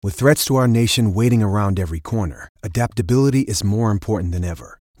With threats to our nation waiting around every corner, adaptability is more important than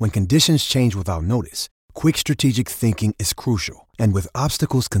ever. When conditions change without notice, quick strategic thinking is crucial. And with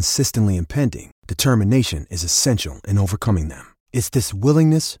obstacles consistently impending, determination is essential in overcoming them. It's this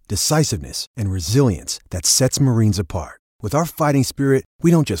willingness, decisiveness, and resilience that sets Marines apart. With our fighting spirit, we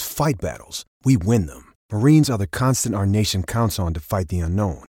don't just fight battles, we win them. Marines are the constant our nation counts on to fight the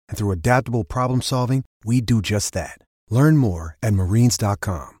unknown. And through adaptable problem solving, we do just that. Learn more at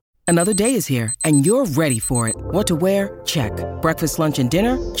marines.com. Another day is here, and you're ready for it. What to wear? Check. Breakfast, lunch, and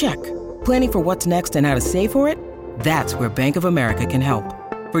dinner? Check. Planning for what's next and how to save for it? That's where Bank of America can help.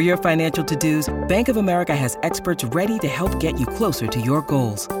 For your financial to-dos, Bank of America has experts ready to help get you closer to your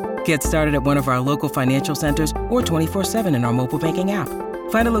goals. Get started at one of our local financial centers or 24/7 in our mobile banking app.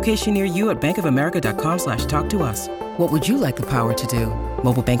 Find a location near you at bankofamerica.com/talktous. What would you like the power to do?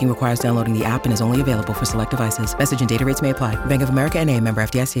 Mobile banking requires downloading the app and is only available for select devices. Message and data rates may apply. Bank of America N.A., member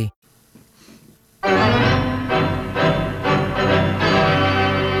FDIC.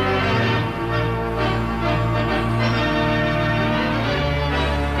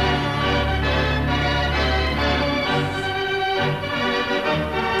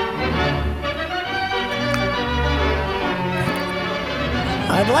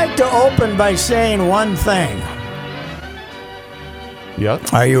 I'd like to open by saying one thing.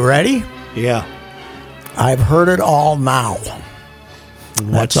 Yep. Are you ready? Yeah. I've heard it all now.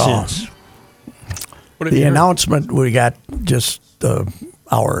 That's all. The announcement we got just an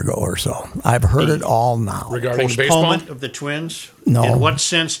hour ago or so. I've heard it all now. Regarding baseball? Postponement of the Twins? No. In what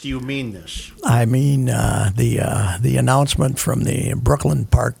sense do you mean this? I mean the announcement from the Brooklyn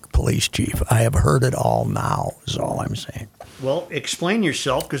Park police chief. I have heard it all now is all I'm saying. Well, explain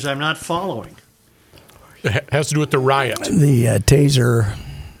yourself because I'm not following. It has to do with the riot. The taser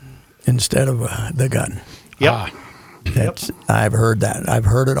instead of the gun. Yep. I've heard that. I've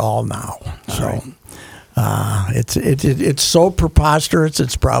heard it all now. So it's so preposterous.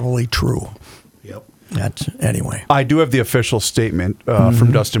 It's probably true. Yep. Anyway. I do have the official statement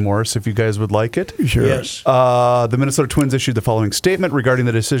from Dustin Morris, if you guys would like it. Sure. Yes. The Minnesota Twins issued the following statement regarding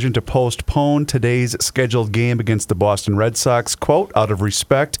the decision to postpone today's scheduled game against the Boston Red Sox. Quote, out of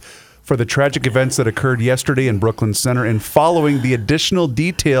respect for the tragic events that occurred yesterday in Brooklyn Center and following the additional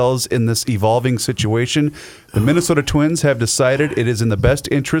details in this evolving situation, the Minnesota Twins have decided it is in the best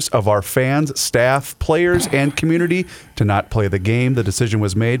interest of our fans, staff, players, and community to not play the game. The decision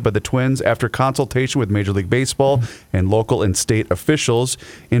was made by the Twins after consultation with Major League Baseball and local and state officials.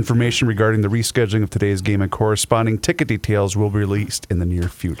 Information regarding the rescheduling of today's game and corresponding ticket details will be released in the near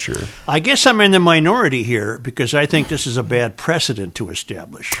future. I guess I'm in the minority here because I think this is a bad precedent to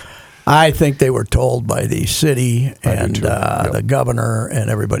establish. I think they were told by the city and the governor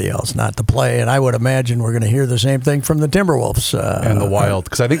and everybody else not to play. And I would imagine we're going to hear the same thing from the Timberwolves. And the Wild,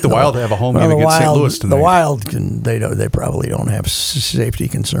 because I think the Wild have a home game against St. Louis tonight. The Wild, they probably don't have safety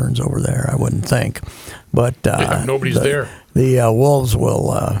concerns over there, I wouldn't think. But nobody's there. The Wolves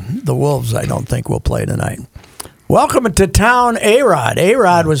I don't think will play tonight. Welcome to town, A-Rod.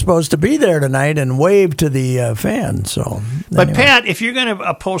 A-Rod was supposed to be there tonight and wave to the fans. So, But anyway. Pat, if you're going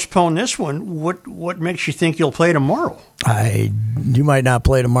to postpone this one, what makes you think you'll play tomorrow? You might not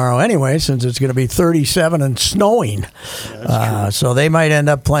play tomorrow anyway, since it's going to be 37 and snowing. So they might end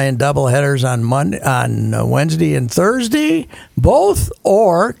up playing double headers on Wednesday and Thursday, both,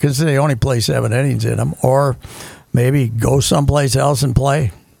 or because they only play 7 innings in them, or maybe go someplace else and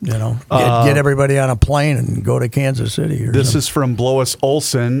play. You know, get everybody on a plane and go to Kansas City. This is from Blois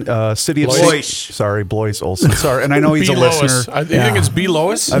Olson, City of Blois. Blois Olson. Sorry, and I know he's a listener. I think it's B.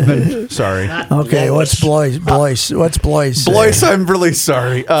 Lois. I've been sorry. Okay, what's Blois? What's Blois? Blois, I'm really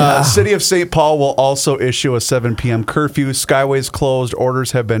sorry. City of St. Paul will also issue a 7 p.m. curfew. Skyways closed.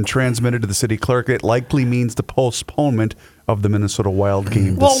 Orders have been transmitted to the city clerk. It likely means the postponement of the Minnesota Wild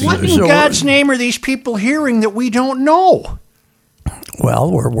game this Well, season. what in God's name are these people hearing that we don't know?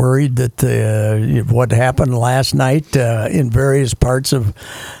 Well, we're worried that what happened last night in various parts of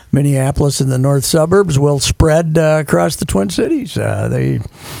Minneapolis and the north suburbs will spread across the Twin Cities.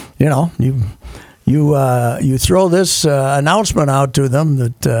 You throw this announcement out to them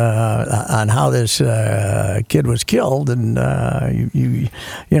that on how this kid was killed, and you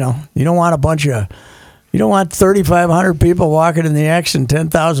don't want you don't want 3,500 people walking in the X and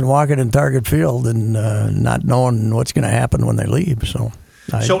 10,000 walking in Target Field and not knowing what's going to happen when they leave. So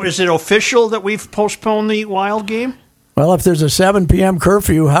is it official that we've postponed the Wild game? Well, if there's a 7 p.m.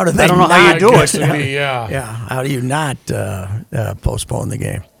 curfew, how do they? I don't know how you do it. Yeah. How do you not postpone the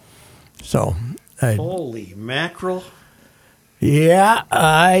game? So, holy mackerel!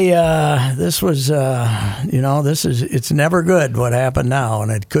 Yeah, this was, it's never good what happened now,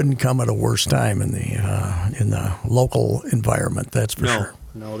 and it couldn't come at a worse time in the local environment. That's for sure.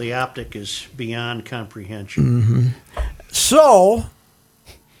 No, the optic is beyond comprehension. So,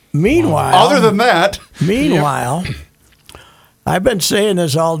 meanwhile, Other than that, I've been saying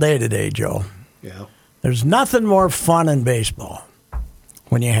this all day today, Joe. Yeah. There's nothing more fun in baseball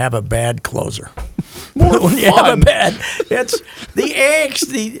when you have a bad closer. When you have a bad, it's the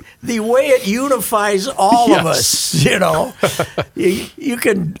angst, the way it unifies all of us. You know, you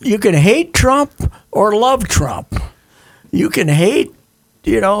can hate Trump or love Trump. You can hate.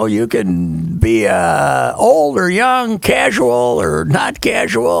 You can be old or young, casual or not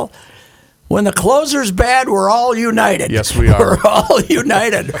casual. When the closer's bad, we're all united. Yes, we are. We're all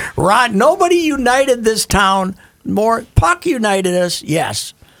united. Ron, nobody united this town more. Puck united us,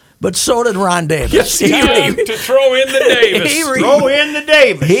 yes. But so did Ron Davis. Yes, he did. To throw in the Davis. Throw in the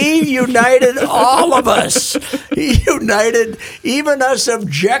Davis. He united all of us. He united even us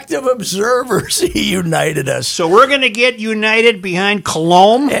objective observers. He united us. So we're going to get united behind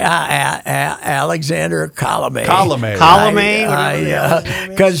Colomb? Alexander Colomé. Colomé.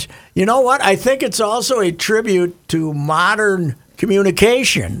 Because you know what? I think it's also a tribute to modern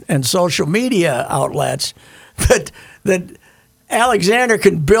communication and social media outlets that Alexander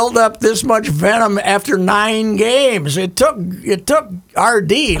can build up this much venom after 9 games. It took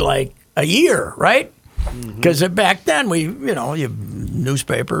RD like a year, right? Because back then you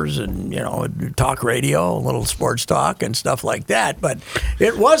newspapers and talk radio, a little sports talk and stuff like that. But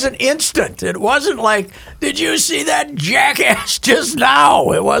it wasn't instant. It wasn't like, did you see that jackass just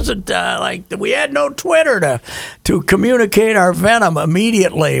now? It wasn't like we had no Twitter to communicate our venom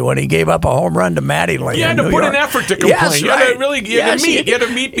immediately when he gave up a home run to Mattingly. You had to put an effort to complain. Yes, You had to really you had to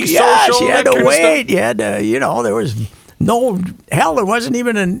meet, be yes, social. You had that to kind of wait. stuff. You had to, there was there wasn't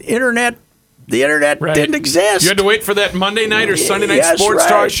even an internet. The internet didn't exist. You had to wait for that Monday night or Sunday night Yes, sports right.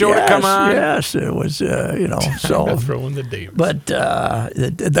 talk show to come on. Yes, it was, so. Throw in the Davis. But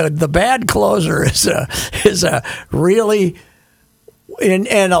the bad closer is a really,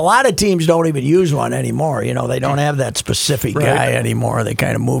 and a lot of teams don't even use one anymore. They don't have that specific guy anymore. They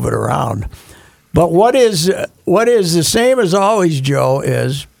kind of move it around. But what is the same as always, Joe,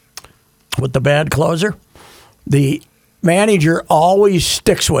 is with the bad closer, the manager always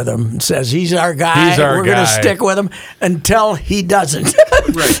sticks with him and says, he's our guy. We're going to stick with him until he doesn't.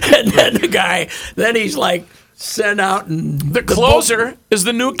 And then then he's like, send out and The closer is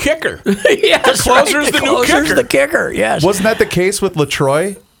the new kicker. Yes, the closer is the new kicker. The kicker, yes. wasn't that the case with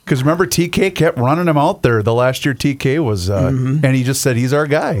LaTroy? Because remember, TK kept running him out there the last year TK was, and he just said, he's our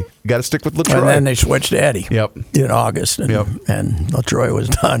guy. You got to stick with LaTroy. And then they switched to Eddie in August, and LaTroy was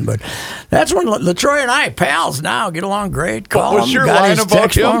done. But that's when LaTroy and I, pals now, get along great. Call What was him, your got line his about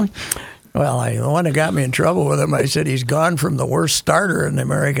text him? phone. Well, the one that got me in trouble with him, I said he's gone from the worst starter in the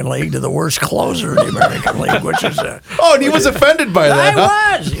American League to the worst closer in the American League, which is and he was offended by that.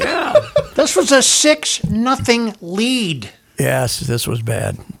 I was, yeah. This was a 6-0 lead. Yes, this was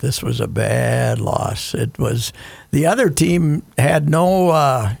bad. This was a bad loss. It was the other team had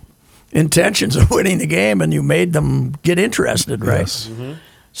no intentions of winning the game, and you made them get interested, right? Yes. Mm-hmm.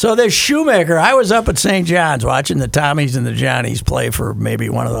 So this Shoemaker, I was up at St. John's watching the Tommies and the Johnnies play for maybe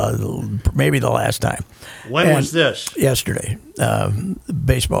the last time. When was this? Yesterday,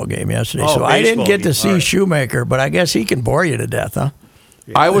 baseball game yesterday. Oh, so I didn't get to baseball see game. All right. Shoemaker, but I guess he can bore you to death, huh?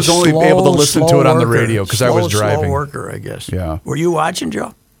 I was only able to listen to it on the radio because I was driving. Slow worker, I guess. Yeah. Were you watching,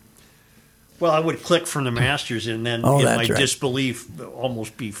 Joe? Well, I would click from the Masters and then Oh, in that's my right. disbelief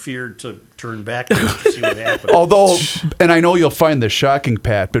almost be feared to turn back to see what happened. Although, and I know you'll find this shocking,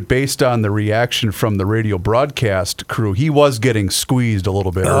 Pat, but based on the reaction from the radio broadcast crew, he was getting squeezed a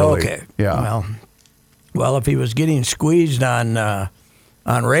little bit early. Okay. Yeah. Well, if he was getting squeezed on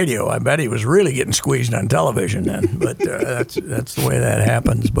radio, I bet he was really getting squeezed on television then. But that's the way that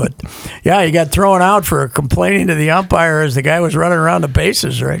happens. But yeah, he got thrown out for complaining to the umpire as the guy was running around the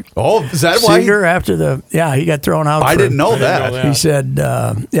bases, right? Oh, is that why? Seager after he got thrown out. I didn't know that. He said,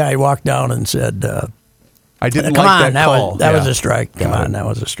 he walked down and said, I didn't come like on, that call. that was a strike. Come on, that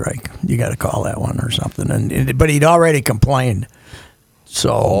was a strike. You got to call that one or something. But he'd already complained.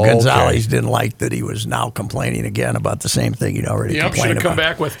 So Gonzalez didn't like that he was now complaining again about the same thing he'd already Should complained have come about.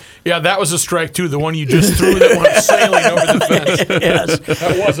 back with, that was a strike too. The one you just threw that went sailing over the fence. Yes.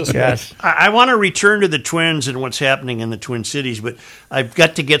 That was a strike. Yes. I want to return to the Twins and what's happening in the Twin Cities, but I've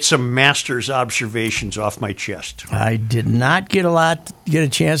got to get some Masters observations off my chest. I did not get a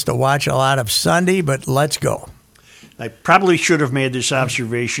chance to watch a lot of Sunday, but let's go. I probably should have made this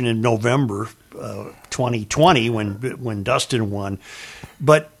observation in November 2020 when Dustin won.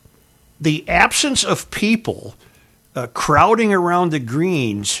 But the absence of people crowding around the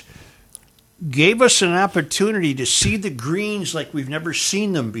greens gave us an opportunity to see the greens like we've never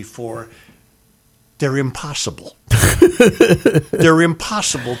seen them before. They're impossible. They're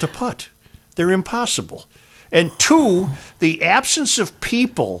impossible to putt. They're impossible. And two, the absence of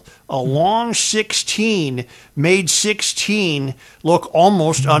people along 16 made 16 look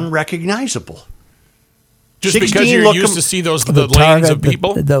almost unrecognizable. Just because you're used to see the lanes target, of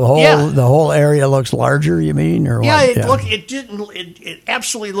people? The whole area looks larger, you mean? Or yeah, what? It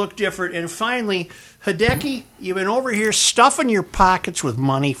absolutely looked different. And finally, Hideki, you've been over here stuffing your pockets with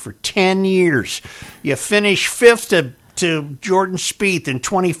money for 10 years. You finished fifth to Jordan Spieth in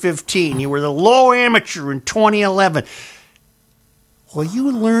 2015. You were the low amateur in 2011. Will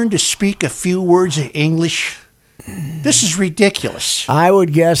you learn to speak a few words of English? This is ridiculous. I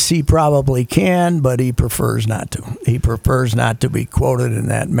would guess he probably can, but he prefers not to. He prefers not to be quoted in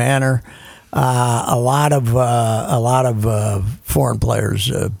that manner. A lot of foreign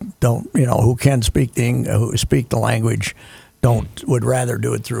players don't, who can speak who speak the language, would rather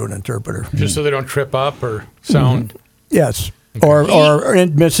do it through an interpreter. Just so they don't trip up or sound. Mm-hmm. Yes. Okay. Or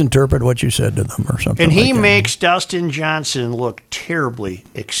misinterpret what you said to them or something. And he like that. makes Dustin Johnson look terribly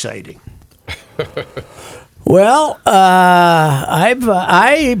exciting. Well,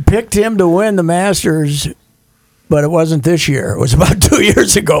 I picked him to win the Masters, but it wasn't this year. It was about 2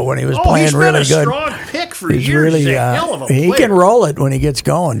 years ago when he was playing really good. He's been a strong pick for years. Really, he's a hell of a player. He can roll it when he gets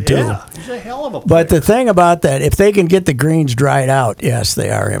going, too. Yeah, he's a hell of a player. But the thing about that, if they can get the greens dried out, yes,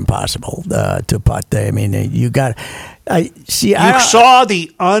 they are impossible to putt. I mean, you got. I saw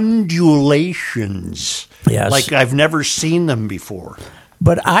the undulations. Yes. Like I've never seen them before.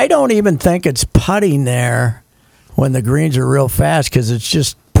 But I don't even think it's putting there when the greens are real fast because it's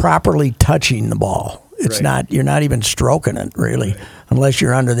just properly touching the ball. It's not. You're not even stroking it really, unless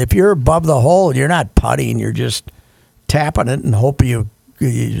you're under. If you're above the hole, you're not putting. You're just tapping it and hope it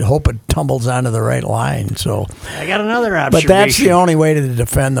tumbles onto the right line. So I got another observation. But that's the only way to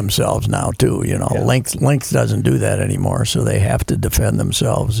defend themselves now, too. Length doesn't do that anymore, so they have to defend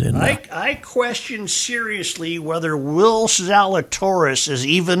themselves. I question seriously whether Will Zalatoris is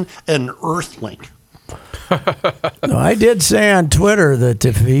even an earthling. No, I did say on Twitter that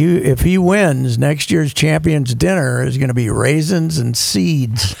if he wins, next year's champions dinner is going to be raisins and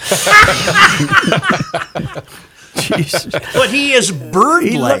seeds. Jesus. But he is bird-like.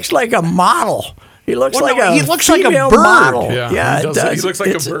 He looks like a model. He looks like a bird. Model. Yeah, it does. He looks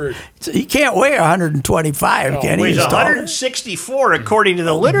like a bird. He can't weigh 125, can he? He's 164 according to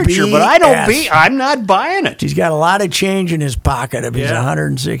the literature, but I'm not buying it. He's got a lot of change in his pocket if he's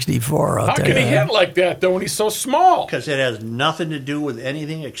 164. How can he hit like that though when he's so small? Because it has nothing to do with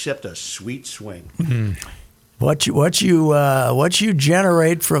anything except a sweet swing. Mm-hmm. What you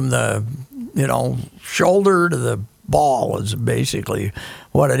generate from the shoulder to the ball is basically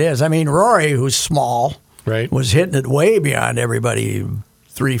what it is. I mean, Rory, who's small, was hitting it way beyond everybody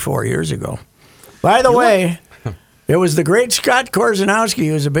 3-4 years ago. By the way, it was the great Scott Korzenowski,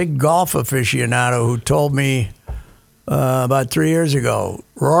 who's a big golf aficionado, who told me about 3 years ago,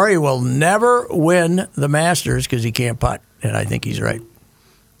 Rory will never win the Masters because he can't putt. And I think he's right.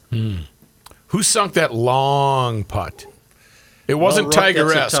 Who sunk that long putt? It wasn't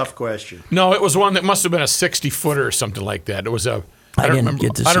Tiger-esque. That's a tough question. No, it was one that must have been a 60-footer or something like that. It was a. I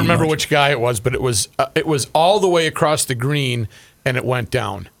don't remember which guy it was, but it was all the way across the green and it went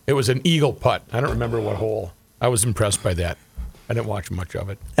down. It was an eagle putt. I don't remember what hole. I was impressed by that. I didn't watch much of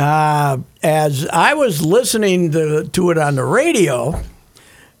it. As I was listening to it on the radio,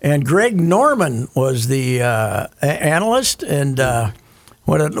 and Greg Norman was the analyst, and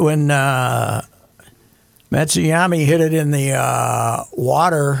when Matsuyama hit it in the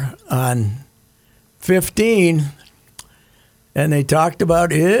water on 15, and they talked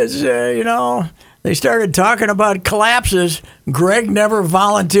about his, they started talking about collapses. Greg never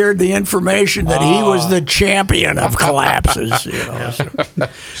volunteered the information that he was the champion of collapses.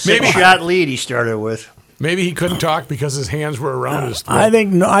 Six-shot lead he started with. Maybe he couldn't talk because his hands were around his throat.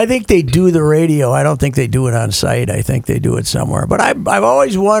 I think they do the radio. I don't think they do it on site. I think they do it somewhere. But I've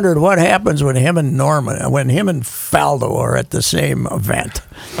always wondered what happens when him and Faldo are at the same event.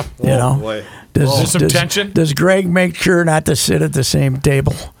 Boy. Does some tension? Does Greg make sure not to sit at the same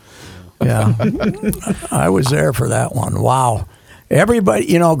table? Yeah. I was there for that one. Wow.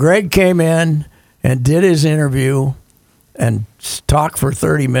 Everybody, Greg came in and did his interview and talked for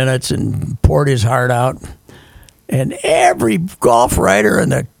 30 minutes and poured his heart out. And every golf writer in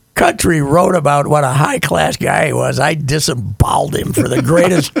the country wrote about what a high-class guy he was, I disemboweled him for the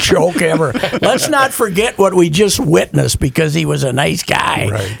greatest choke ever. Let's not forget what we just witnessed because he was a nice guy.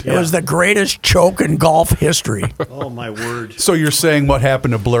 Right. It was the greatest choke in golf history. Oh, my word. So you're saying what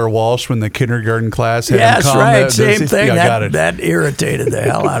happened to Blair Walsh when the kindergarten class had him Yes, come? right. Same thing. Yeah, got it. That irritated the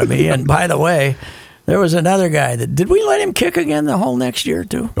hell out of me. And by the way, there was another guy that did we let him kick again the whole next year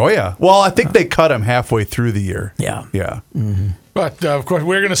too? Oh yeah. Well, I think they cut him halfway through the year. Yeah. Yeah. But of course,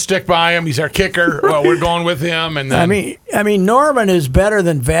 we're going to stick by him. He's our kicker. Well, we're going with him. And then, I mean, Norman is better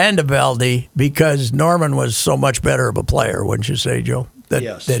than Vandevelde because Norman was so much better of a player, wouldn't you say, Joe?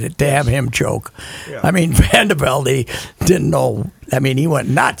 To have him choke. Yeah. I mean, Vandevelde didn't know. I mean, he went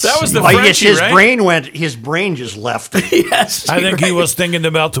nuts. That was the Frenchie, his brain just left. Yes. I think he was thinking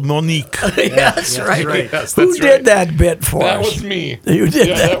about Monique. Yes, right. Yes, Who did that bit for that us? That was me. You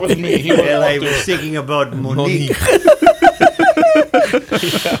did that was me. And I was thinking about Monique.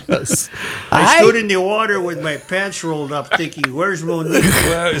 Yes. I stood in the water with my pants rolled up thinking, where's Monique?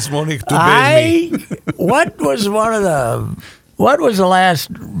 Where is Monique to bathe me? What was the last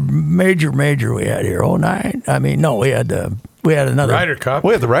major we had here? 09? I mean, no, we had another Ryder Cup.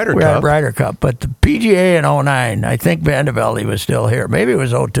 We had the Ryder Cup. We had Ryder Cup, but the PGA in 09, I think Vandevelde was still here. Maybe it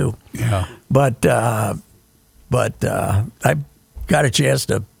was 02. Yeah. But I got a chance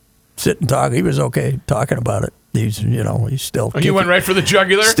to sit and talk. He was okay talking about it. He's still. You went right for the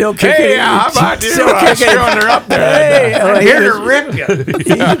jugular. Still kicking. Hey, how about you? Still kicking. Her up there. Hey, I'm here to rip you.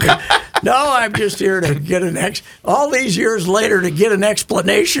 No, I'm just here to get all these years later to get an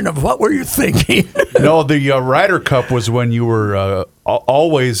explanation of what were you thinking. No, the Ryder Cup was when you were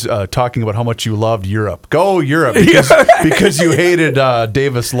always talking about how much you loved Europe. Go Europe because you hated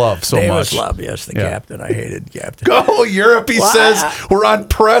Davis Love so much. Davis Love, yes, the captain. I hated captain. Go Europe, he says. We're on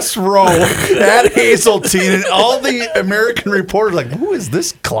press row at Hazeltine, and all the American reporters are like, who is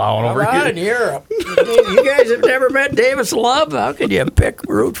this clown over here? In Europe. You guys have never met Davis Love? How could you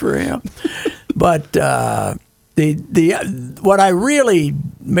root for him? But what I really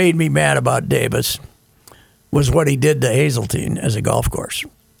made me mad about Davis was what he did to Hazeltine as a golf course.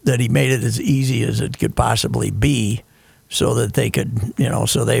 That he made it as easy as it could possibly be, so that they could,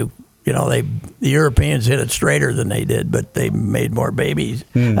 the Europeans hit it straighter than they did, but they made more babies,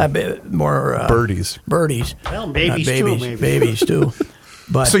 more birdies. Well, babies too, maybe. Babies too.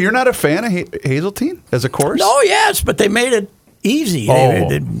 But so you're not a fan of Hazeltine as a course? No, yes, but they made it easy.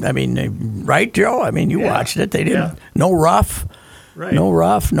 Right, Joe? I mean, you watched it. They didn't. No rough. Right. No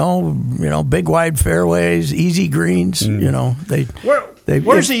rough. No, big wide fairways, easy greens. Where's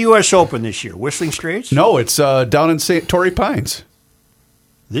the U.S. Open this year? Whistling Straits? No, it's down in Torrey Pines.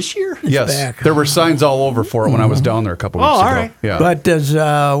 This year? Yes. Back. There were signs all over for it when I was down there a couple weeks ago. All right. Yeah. But does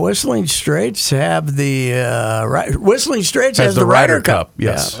Whistling Straits have the Whistling Straits has the Ryder Cup? Cup.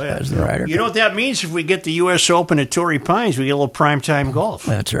 Yes. Yeah, has the Ryder Cup. You know what that means? If we get the U.S. Open at Torrey Pines, we get a little primetime golf.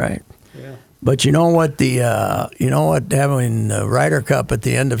 That's right. Yeah. But you know what having the Ryder Cup at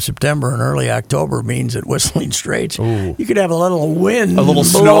the end of September and early October means at Whistling Straits? Ooh. You could have a little wind,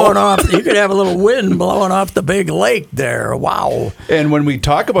 blowing off. You could have a little wind blowing off the big lake there. Wow! And when we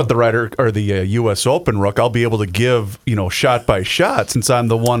talk about the Ryder or the U.S. Open, Rook, I'll be able to give shot by shot since I'm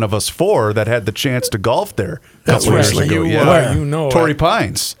the one of us four that had the chance to golf there. That's years right. ago. Torrey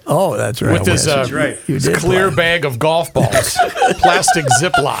Pines. Oh, that's right. With his clear bag of golf balls, plastic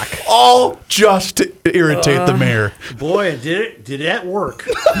Ziploc. All just to irritate the mayor. Boy, did that work?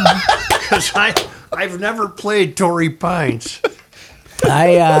 Because I've never played Torrey Pines.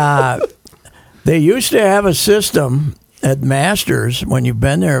 They used to have a system at Masters when you've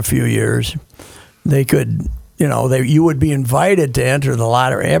been there a few years. They could. You would be invited to enter the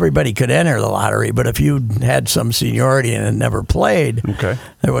lottery. Everybody could enter the lottery, but if you had some seniority and had never played,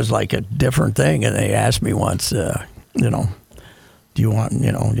 there was like a different thing. And they asked me once, do you want,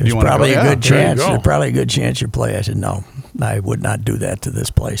 there's probably a good chance. There's probably a good chance you play. I said, no, I would not do that to this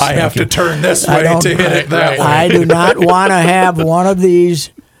place. I have to turn this way to hit it that way. I do not want to have one of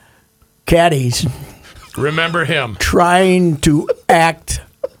these caddies. Remember him trying to act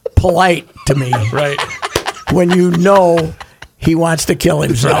polite to me. Right. When he wants to kill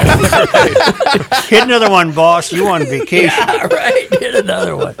himself. Hit another one, boss. You on vacation. Yeah, right. Hit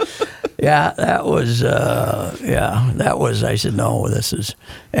another one. Yeah, that was, I said, no, this is,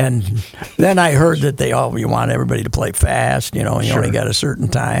 and then I heard that you want everybody to play fast, you only got a certain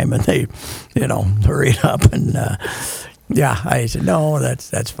time, and they, hurry up, and, I said, no,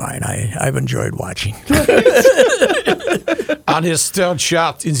 that's fine. I've enjoyed watching. On his third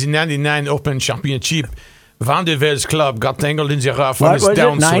shot in the 99 Open Championship, Vandevelde's club got tangled in the rough on his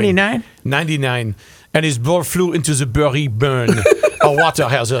downswing. 99? 99. and his ball flew into the Bury Burn, a water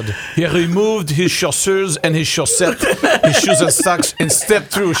hazard. He removed his chaussures and his chaussette, his shoes and socks, and stepped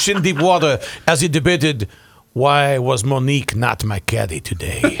through shin-deep water as he debated, why was Monique not my caddy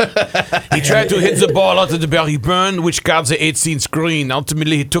today? He tried to hit the ball out of the Bury Burn, which guards the 18th green.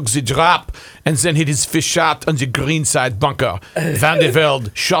 Ultimately, he took the drop and then hit his fish shot on the green side bunker. Van de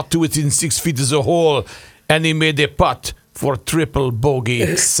Velde shot to within 6 feet of the hole, and he made a putt for triple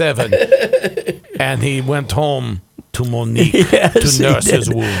bogey 7. And he went home to Monique to nurse his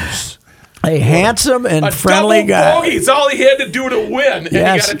wounds. A handsome and friendly guy. Bogey. It's all he had to do to win, and he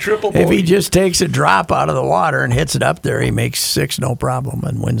got a triple bogey. If he just takes a drop out of the water and hits it up there, he makes 6 no problem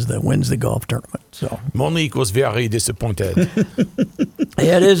and wins the golf tournament. So Monique was very disappointed.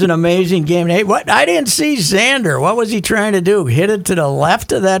 It is an amazing game. Hey, what? I didn't see Xander. What was he trying to do? Hit it to the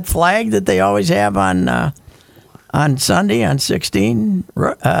left of that flag that they always have on Sunday on 16,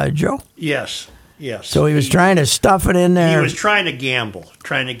 Joe? Yes. Yes. So he was trying to stuff it in there. He was trying to gamble.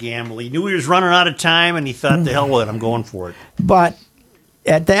 He knew he was running out of time, and he thought, the hell with it, I'm going for it. But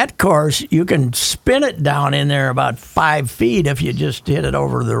at that course, you can spin it down in there about 5 feet if you just hit it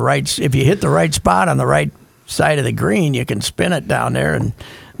over the right. If you hit the right spot on the right side of the green, you can spin it down there and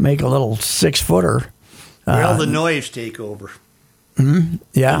make a little 6-footer. Well, the Noyes take over. Mm-hmm.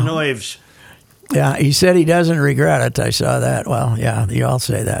 Yeah. The Noyes. Yeah, he said he doesn't regret it. I saw that. Well, yeah, you all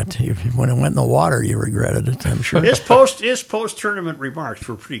say that. When it went in the water, you regretted it, I'm sure. His post-tournament remarks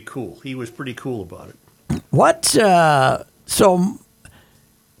were pretty cool. He was pretty cool about it. What did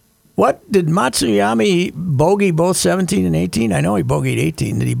Matsuyama bogey both 17 and 18? I know he bogeyed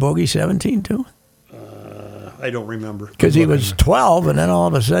 18. Did he bogey 17 too? I don't remember. Because he was 12, and then all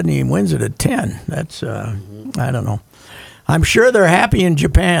of a sudden he wins it at 10. That's, I don't know. I'm sure they're happy in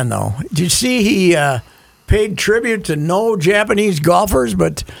Japan, though. Did you see he paid tribute to no Japanese golfers,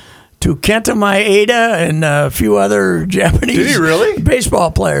 but to Kenta Maeda and a few other Japanese Did he really?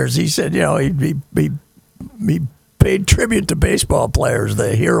 baseball players? He said, he paid tribute to baseball players,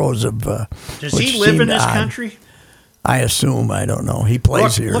 the heroes of. Does he live in this country? I assume. I don't know. He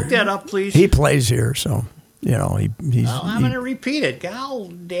plays here. Look that up, please. He plays here, so. He's. Well, I'm going to repeat it. Gal,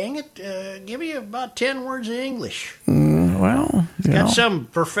 dang it. Give me about 10 words of English. Got some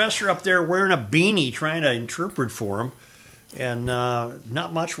professor up there wearing a beanie trying to interpret for him, and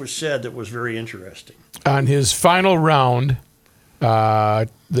not much was said that was very interesting. On his final round, the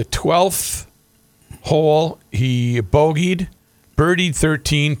 12th hole, he bogeyed, birdied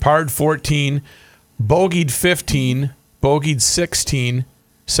 13, parred 14, bogeyed 15, bogeyed 16,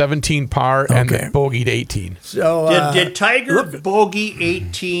 17 par, and bogeyed 18. So did Tiger bogey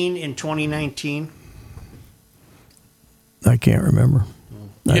 18 in 2019? I can't remember.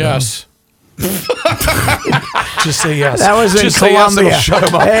 Yes. Just say yes. That was in Just Colombia. Yes, shut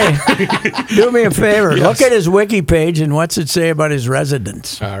him up. Hey, do me a favor. Yes. Look at his wiki page and what's it say about his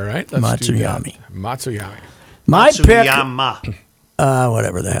residence. All right. Let's do that. Matsuyama. Matsuyama. Pick.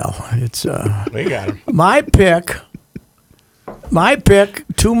 Whatever the hell. It's. We got him. My pick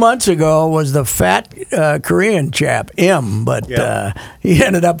 2 months ago was the fat Korean chap, M, but he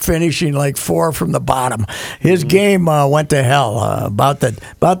ended up finishing like 4 from the bottom. His game went to hell. About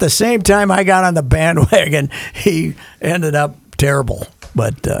the same time I got on the bandwagon, he ended up terrible.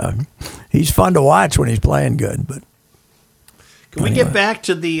 But he's fun to watch when he's playing good. But can we get back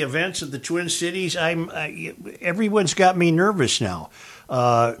to the events of the Twin Cities? Everyone's got me nervous now.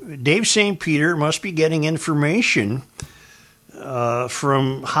 Dave St. Peter must be getting information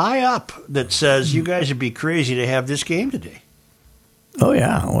from high up that says you guys would be crazy to have this game today. Oh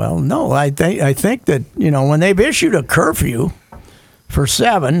yeah, well no, I think that when they've issued a curfew for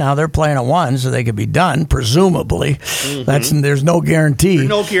 7, now they're playing at 1, so they could be done presumably. There's no guarantee. There's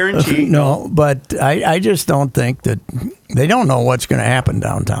no guarantee. No, but I just don't think that they don't know what's going to happen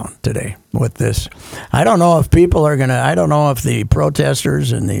downtown today with this. I don't know if people are going to. I don't know if the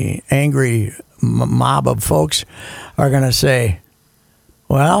protesters and the angry mob of folks are going to say,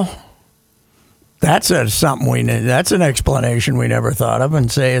 well, that's something that's an explanation we never thought of,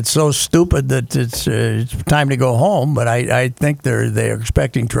 and say it's so stupid that it's time to go home. But I think they're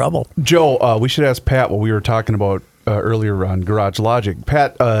expecting trouble. Joe, we should ask Pat what we were talking about earlier on Garage Logic.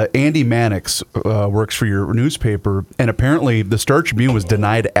 Pat, Andy Mannix works for your newspaper, and apparently the Star Tribune was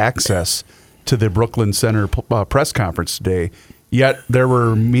denied access to the Brooklyn Center press conference today. Yet there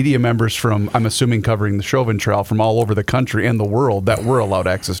were media members from, I'm assuming covering the Chauvin trial, from all over the country and the world that were allowed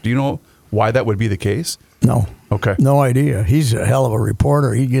access. Do you know why that would be the case? No. Okay. No idea. He's a hell of a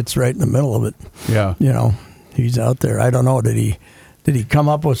reporter. He gets right in the middle of it. Yeah. He's out there. I don't know. Did he come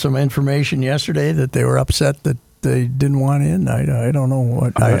up with some information yesterday that they were upset that they didn't want in. I don't know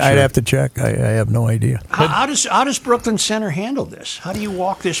what. I'd have to check. I have no idea. How does Brooklyn Center handle this? How do you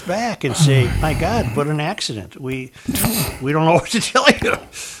walk this back and say, "My God, what an accident! We don't know what to tell you."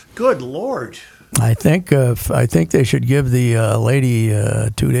 Good Lord. I think they should give the lady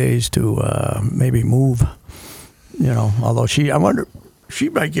 2 days to maybe move. Although I wonder, she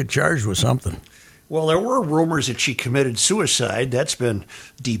might get charged with something. Well, there were rumors that she committed suicide. That's been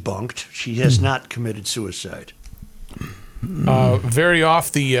debunked. She has not committed suicide. Very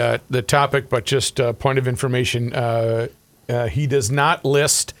off the topic, but just a point of information. He does not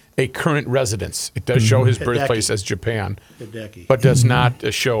list a current residence. It does show his birthplace as Japan, but does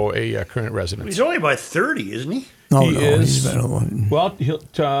not show a current residence. He's only about 30, isn't he? He is. Well,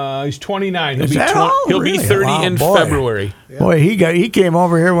 he's 29. He'll be 30 in boy. February. Yeah. Boy, he came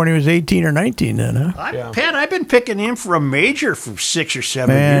over here when he was 18 or 19 then, huh? Pat, I've been picking him for a major for 6 or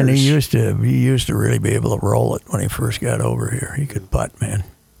 7 years. Man, he used to really be able to roll it when he first got over here. He could putt, man.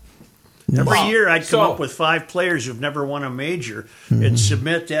 Every year I'd come up with 5 players who've never won a major and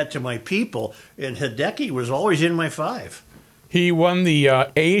submit that to my people, and Hideki was always in my 5. He won the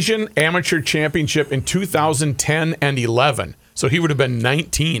Asian Amateur Championship in 2010 and 11, so he would have been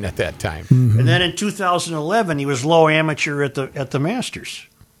 19 at that time. Mm-hmm. And then in 2011, he was low amateur at the Masters.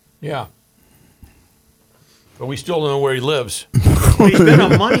 Yeah. But we still don't know where he lives. Well, he's been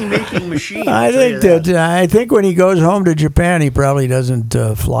a money-making machine. I think when he goes home to Japan, he probably doesn't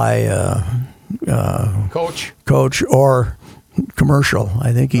fly coach or commercial.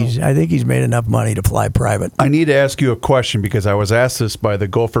 I think he's made enough money to fly private. I need to ask you a question because I was asked this by the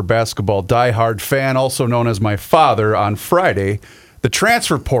Gopher basketball diehard fan, also known as my father, on Friday. The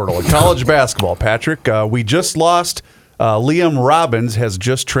transfer portal in college basketball, Patrick. We just lost. Liam Robbins has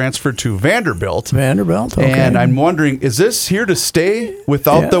just transferred to Vanderbilt. Okay. And I'm wondering, is this here to stay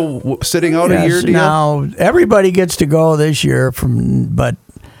without the sitting out a year deal? Now, everybody gets to go this year, but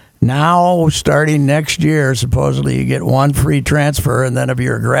now, starting next year, supposedly you get one free transfer, and then if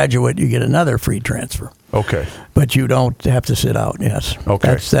you're a graduate, you get another free transfer. Okay. But you don't have to sit out, yes.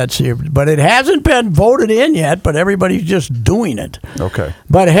 Okay. That's here. But it hasn't been voted in yet, but everybody's just doing it. Okay.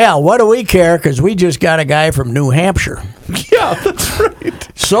 But hell, what do we care? Because we just got a guy from New Hampshire. Yeah, that's right.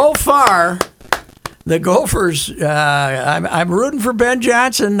 So far, the Gophers, I'm rooting for Ben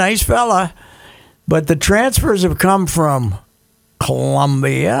Johnson, nice fella, but the transfers have come from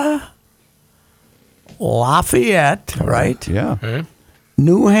Columbia, Lafayette, right? Yeah. Okay.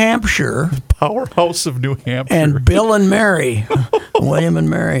 New Hampshire. Powerhouse of New Hampshire. And Bill and Mary. William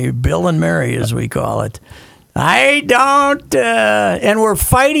and Mary. Bill and Mary, as we call it. I don't, and we're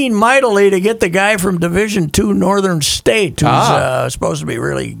fighting mightily to get the guy from Division II Northern State, who's supposed to be a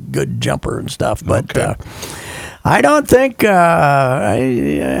really good jumper and stuff, but I don't think, I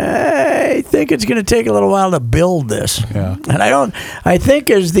think it's going to take a little while to build this. Yeah. And I think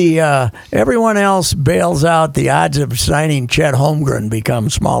as everyone else bails out, the odds of signing Chet Holmgren become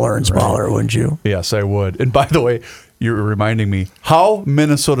smaller and smaller, wouldn't you? Yes, I would. And by the way, you're reminding me, how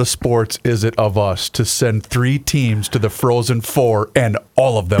Minnesota sports is it of us to send 3 teams to the Frozen Four and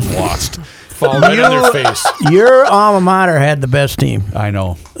all of them lost? Fall right on their face. Your alma mater had the best team. I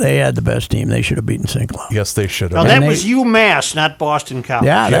know. They had the best team. They should have beaten St. Cloud. Yes, they should Now, have. that was UMass, not Boston College.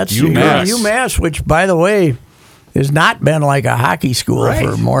 Yeah, that's UMass, which, by the way, has not been like a hockey school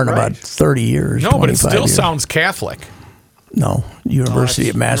for more than about 30 years. No, but it still years. sounds Catholic. No, University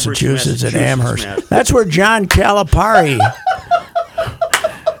of Massachusetts at Amherst. Mass. That's where John Calipari.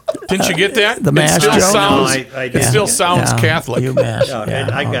 Didn't you get that? The Mass joke? It still sounds Catholic. UMass.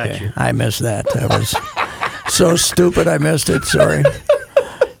 I got you. I missed that. I was so stupid I missed it. Sorry.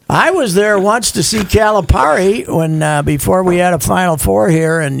 I was there once to see Calipari when before we had a Final Four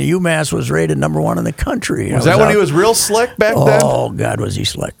here, and UMass was rated #1 in the country. Was that when he was real slick back then? Oh, God, was he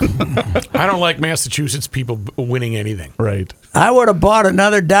slick. I don't like Massachusetts people winning anything. Right. I would have bought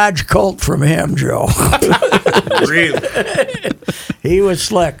another Dodge Colt from him, Joe. Really? He was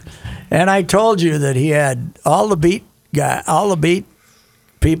slick. And I told you that he had all the beat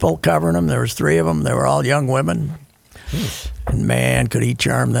people covering him. There was 3 of them. They were all young women. And man, could he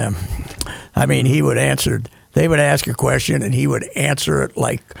charm them. I mean, they would ask a question and he would answer it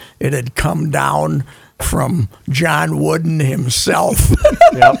like it had come down from John Wooden himself.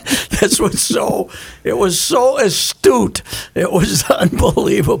 Yep. It was so astute. It was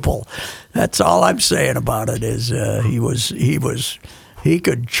unbelievable. That's all I'm saying about it is he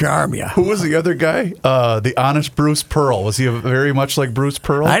could charm you. Who was the other guy? The honest Bruce Pearl. Was he very much like Bruce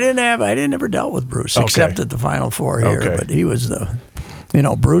Pearl? I didn't ever dealt with Bruce except at the Final Four here. But he was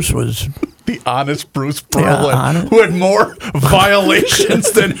Bruce was The honest Bruce Pearlin, who had more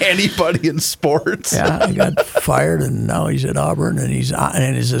violations than anybody in sports. Yeah, he got fired, and now he's at Auburn, and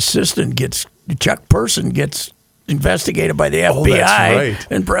his assistant Chuck Person gets investigated by the FBI. That's right.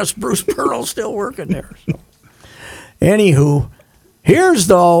 And Bruce Pearl's still working there. So. Anywho, here's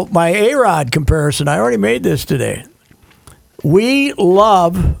though my A-Rod comparison. I already made this today. We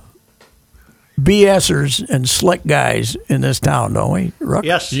love BSers and slick guys in this town, don't we, Rook?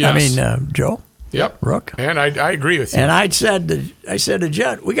 Yes. I mean, Joe? Yep. Rook? And I agree with you. And I said to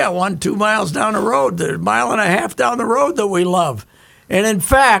Jet, we got 1-2 miles down the road, the 1.5 miles down the road that we love. And in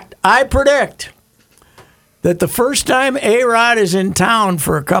fact, I predict that the first time A-Rod is in town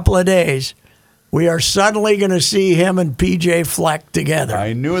for a couple of days, we are suddenly going to see him and PJ Fleck together.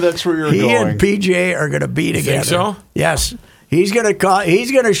 I knew that's where you were going. He and PJ are going to be together. Think so? Yes. He's going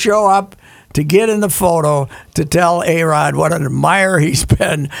to show up to get in the photo to tell A-Rod what an admirer he's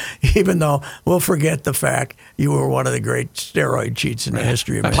been, even though we'll forget the fact you were one of the great steroid cheats in the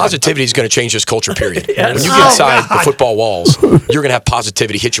history of man. Positivity is going to change this culture, period. Yes. When you get inside the football walls, you're going to have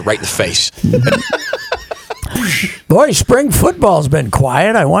positivity hit you right in the face. Boy, spring football's been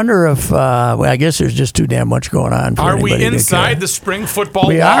quiet. I wonder if, I guess there's just too damn much going on. Are we inside the spring football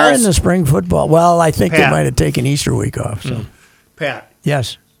We walls? are in the spring football. Well, I think they might have taken Easter week off. So. Pat.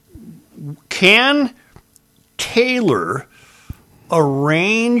 Yes. Can Taylor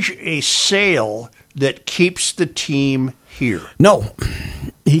arrange a sale that keeps the team here? No.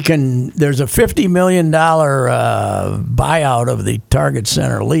 He can. There's a $50 million buyout of the Target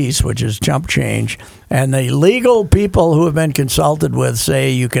Center lease, which is chump change. And the legal people who have been consulted with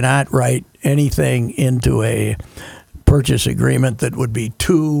say you cannot write anything into a purchase agreement that would be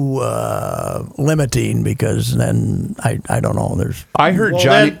too limiting, because then I don't know. I heard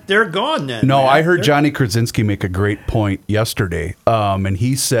Johnny. They're gone then. No, man. I heard Johnny Krasinski make a great point yesterday, and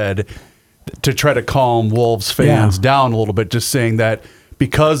he said to try to calm Wolves fans down a little bit, just saying that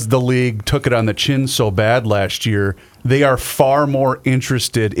because the league took it on the chin so bad last year, they are far more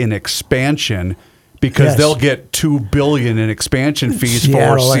interested in expansion. Because they'll get $2 billion in expansion fees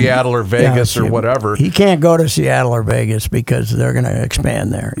for Seattle or Vegas or whatever. He can't go to Seattle or Vegas because they're going to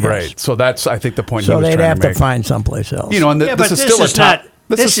expand there. Yes. Right. So that's, I think, the point. So he was they'd trying have to make. to find someplace else. And this is still a top.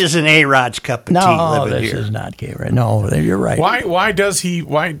 This isn't A-Rod's cup of tea. No, living this here. is not K-Rod. No, you're right. Why does he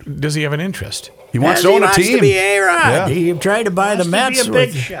have an interest? He wants to own a team. He wants to be A-Rod. Yeah. He tried to buy the Mets. Be a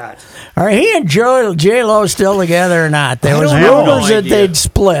big shot. Are he and J-Lo still together or not? There was rumors that they'd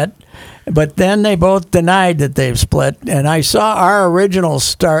split. But then they both denied that they've split. And I saw our original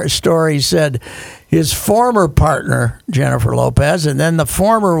story said his former partner, Jennifer Lopez, and then the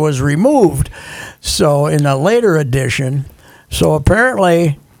former was removed. So in a later edition, so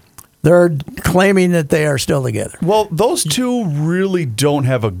apparently they're claiming that they are still together. Well, those two really don't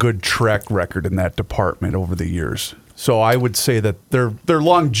have a good track record in that department over the years. So I would say that their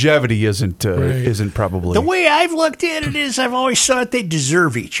longevity isn't probably. The way I've looked at it is I've always thought they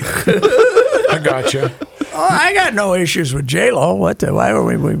deserve each other. I gotcha. Oh, I got no issues with J-Lo. Why are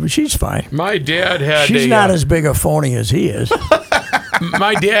we? She's fine. My dad had. She's not as big a phony as he is.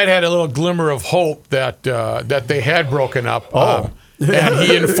 My dad had a little glimmer of hope that they had broken up. And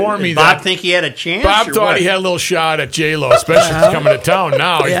he informed me that. Bob think he had a chance? Bob thought he had a little shot at J-Lo, especially if he's coming to town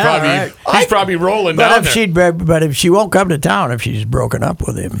now. He's probably rolling down there. But if she won't come to town if she's broken up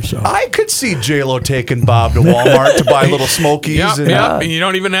with him. So I could see J-Lo taking Bob to Walmart to buy little Smokies. And you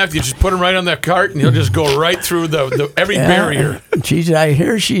don't even have to. You just put him right on that cart, and he'll just go right through the every barrier. I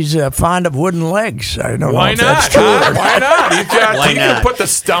hear she's fond of wooden legs. I don't know if that's true. Why not? You can put the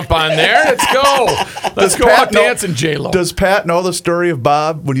stump on there. Let's go. Let's go out dancing, J-Lo. Does Pat know the story of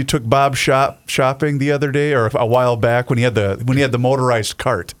Bob when you took Bob shopping the other day or a while back when he had the motorized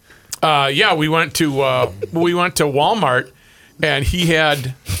cart? We went to Walmart, and he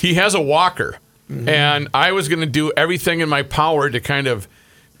has a walker, and I was going to do everything in my power to kind of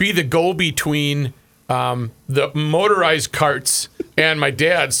be the go-between the motorized carts and my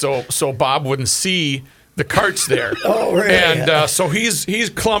dad, so Bob wouldn't see the carts there. Oh, really? And so he's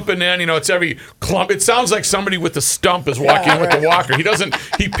clumping in. It's every clump. It sounds like somebody with the stump is walking with the walker.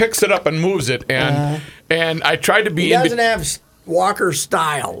 He picks it up and moves it. And I tried to be. He doesn't have walker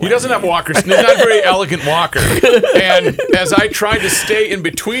style. He doesn't have walker. He's not a very elegant walker. And as I tried to stay in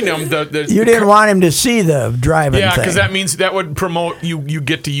between them, you didn't want him to see the driving. Yeah, because that means that would promote you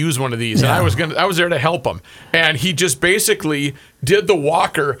get to use one of these. And I was there to help him. And he just basically did the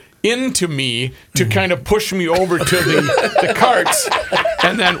walker into me to kind of push me over to the carts.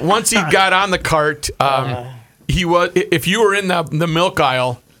 And then once he got on the cart, he was. If you were in the milk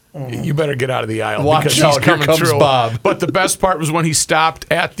aisle, You better get out of the aisle Watch because out, he's coming here comes through. Bob. But the best part was when he stopped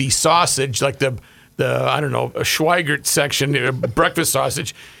at the sausage, like the I don't know, a Schweigert section, breakfast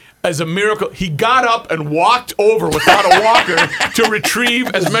sausage. As a miracle, he got up and walked over without a walker to retrieve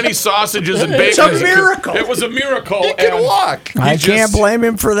as many sausages and bacon. It's a miracle. It was a miracle. He can walk. I can't blame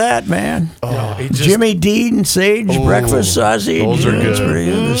him for that, man. Jimmy Dean Sage breakfast sausage. Those are That's good. pretty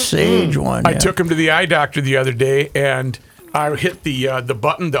good. The Sage one. I took him to the eye doctor the other day, and I hit the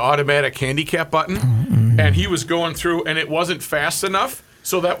button, the automatic handicap button, and he was going through, and it wasn't fast enough.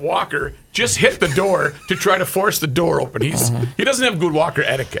 So that walker just hit the door to try to force the door open. He doesn't have good walker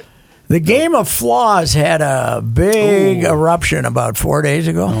etiquette. The Game of Flaws had a big eruption about 4 days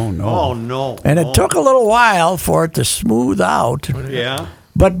ago. Oh, no. And it took a little while for it to smooth out. Yeah.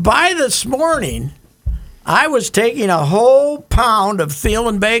 But by this morning, I was taking a whole pound of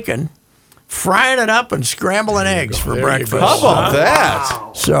Thielen bacon, frying it up, and scrambling eggs for breakfast. How about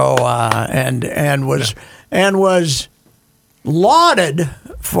that? So and was lauded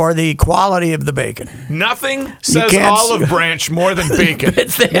for the quality of the bacon. Nothing says can't- olive branch more than bacon.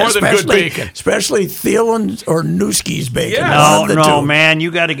 More than good bacon. Especially Thielen's or Newski's bacon. Yeah. One of the No, two. man,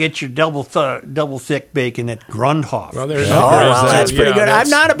 you got to get your double thick bacon at Grundhof. Well, there's Oh, well, that. that's pretty Yeah, good. that's- I'm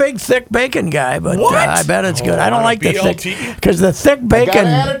not a big thick bacon guy, but I bet it's good. I don't on a like the thick BLT? because the thick bacon.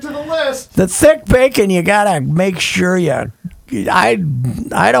 it to the list. The thick bacon, you gotta make sure you. I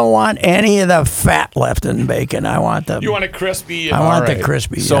don't want any of the fat left in bacon. I want the. You want a crispy? I want All right. the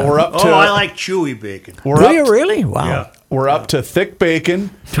crispy. So yeah. we're up to. Oh, I like chewy bacon. we're Do up you to- really? Wow. Yeah. We're up to thick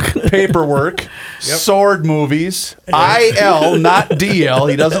bacon, paperwork, sword movies, IL, not DL.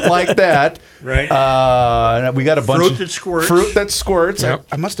 He doesn't like that. Right. We got a bunch Fruit of that squirts. Fruit that squirts. Yep.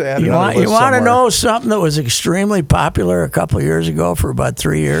 I must have added You another want list to somewhere. know something that was extremely popular a couple of years ago for about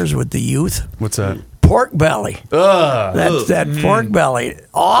 3 years with the youth? What's that? Pork belly. Ugh. That pork belly,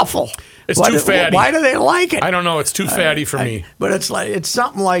 awful. It's too fatty. Why do they like it? I don't know. It's too fatty for me. But it's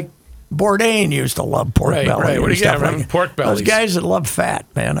something like Bourdain used to love pork Right, belly. right. What and do you got, stuff like man? that. Pork bellies. Those guys that love fat,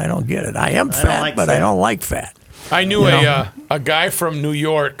 man, I don't get it. I am fat, like but fat. I don't like fat. I knew a guy from New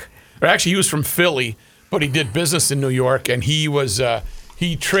York, or actually he was from Philly, but he did business in New York, and he was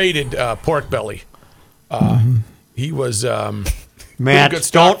he traded pork belly. He was Matt, good don't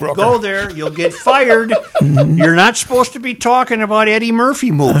stockbroker. go there. You'll get fired. You're not supposed to be talking about Eddie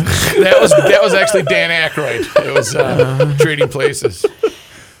Murphy movies. that was actually Dan Aykroyd. It was Trading Places.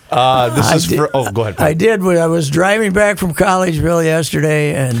 This is for. Oh, go ahead. Pat. I did when I was driving back from Collegeville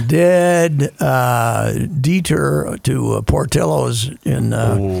yesterday and did detour to Portillo's in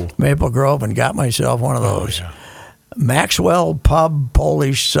Maple Grove and got myself one of those. Maxwell Pub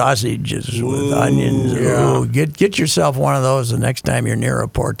Polish sausages with onions. Ooh, get yourself one of those the next time you're near a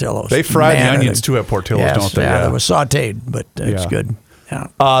Portillo's. They fry the Man, onions too at Portillo's, yes, don't they? Yeah, it was sautéed, but it's Yeah. good.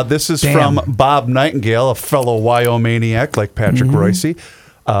 Yeah. This is Damn. from Bob Nightingale, a fellow Wyomaniac like Patrick Royce.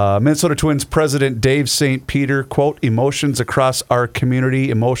 Minnesota Twins president Dave St. Peter, quote, emotions across our community,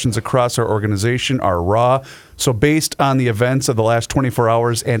 emotions across our organization are raw. So based on the events of the last 24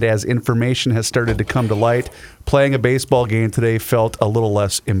 hours and as information has started to come to light, playing a baseball game today felt a little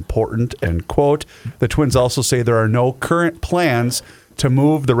less important, end quote. The Twins also say there are no current plans to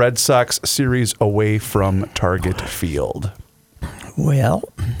move the Red Sox series away from Target Field. Well,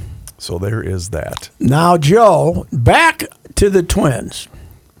 So there is that. now, Joe, back to the Twins.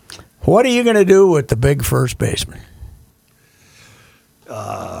 What are you going to do with the big first baseman?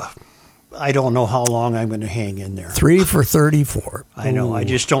 I don't know how long I'm going to hang in there. 3 for 34. I know. I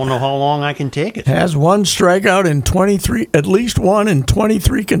just don't know how long I can take it. Has one strikeout in 23, at least one in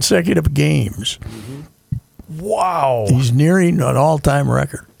 23 consecutive games. Wow. He's nearing an all-time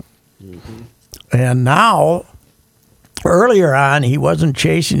record. And now, earlier on, he wasn't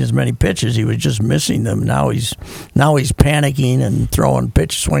chasing as many pitches. He was just missing them. Now he's panicking and throwing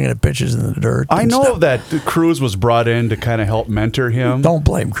swinging at pitches in the dirt. I and know stuff. that Cruz was brought in to kind of help mentor him. Don't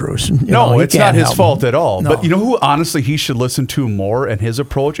blame Cruz. You No, know, he it's can't not his help fault him. at all. No. But you know who honestly he should listen to more and his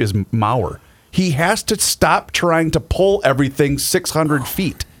approach is Mauer. He has to stop trying to pull everything 600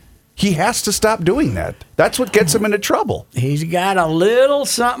 feet. He has to stop doing that. That's what gets him into trouble. He's got a little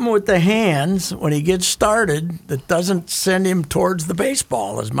something with the hands when he gets started that doesn't send him towards the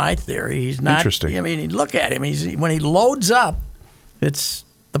baseball, is my theory. He's not. Interesting. I mean, look at him. When he loads up,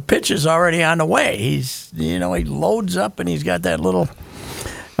 the pitch is already on the way. He loads up and he's got that little.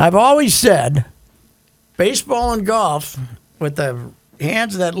 I've always said, baseball and golf with the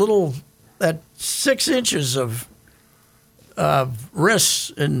hands, that 6 inches of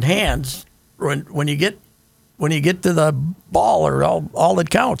wrists and hands when you get to the ball are all that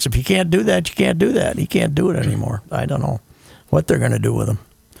counts. If you can't do that, you can't do that. He can't do it anymore. I don't know what they're going to do with him.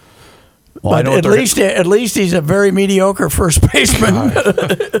 Well, but at least he's a very mediocre first baseman.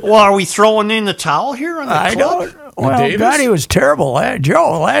 Well, are we throwing in the towel here on the club? I don't. Well, God, he was terrible.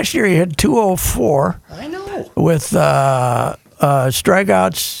 Joe, last year he had 204. I know. With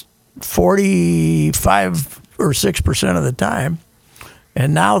strikeouts 45 or 6% of the time,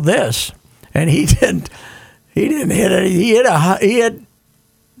 and now this, and he didn't hit any.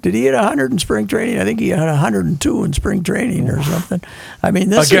 Did he hit 100 in spring training? I think he had 102 in spring training or something. I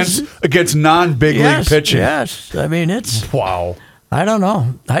mean, this against non-big league pitching. Yes, I mean it's wow. I don't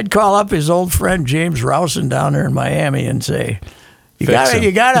know. I'd call up his old friend James Rowson down there in Miami and say, You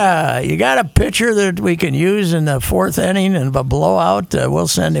got a pitcher that we can use in the fourth inning and a blowout. We'll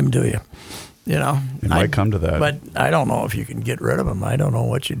send him to you. You know, it might come to that, but I don't know if you can get rid of him. I don't know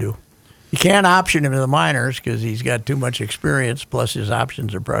what you do. You can't option him to the minors because he's got too much experience. Plus, his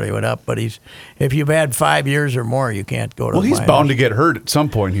options are probably went up. But if you've had 5 years or more, you can't go to. Well, the he's minors. bound to get hurt at some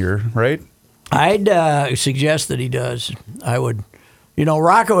point here, right? I'd suggest that he does. I would. You know,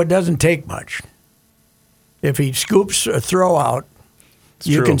 Rocco, it doesn't take much. If he scoops a throw out,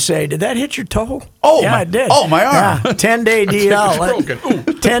 you can say, "Did that hit your toe?" Oh, yeah, it did. Oh, my arm. Yeah, 10-day DL. Broken.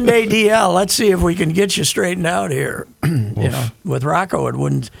 10-day DL. Let's see if we can get you straightened out here. You know, with Rocco, it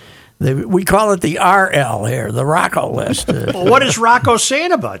wouldn't. We call it the RL here, the Rocco list. Well, what is Rocco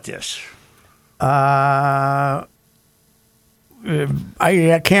saying about this? I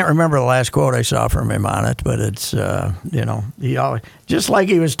can't remember the last quote I saw from him on it, but it's you know, he always, just like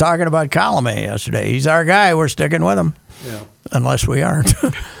he was talking about Colomé yesterday. He's our guy. We're sticking with him, unless we aren't.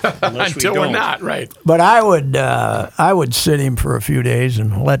 Until we're not, right? But I would sit him for a few days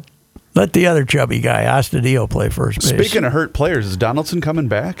and let the other chubby guy, Astudillo, play first base. Speaking of hurt players, is Donaldson coming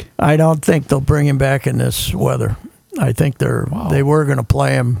back? I don't think they'll bring him back in this weather. I think they were going to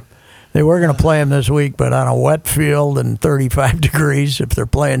play him. They were going to play him this week, but on a wet field and 35 degrees if they're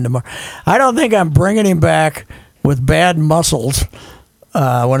playing tomorrow. I don't think I'm bringing him back with bad muscles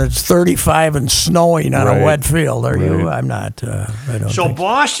when it's 35 and snowing on a wet field. Are you? I'm not. I don't. So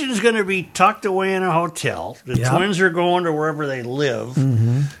Boston's going to be tucked away in a hotel. The Twins are going to wherever they live,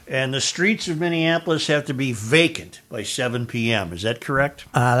 and the streets of Minneapolis have to be vacant by 7 p.m. Is that correct?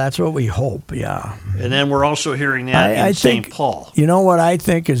 That's what we hope. Yeah. And then we're also hearing that in St. Paul. You know what I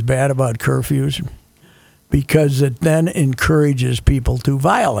think is bad about curfews? Because it then encourages people to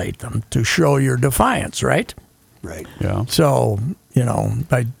violate them, to show your defiance, right? Right. Yeah. So, you know,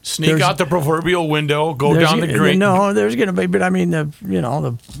 sneak out the proverbial window, go down the grate. No, there's going to be, but I mean, the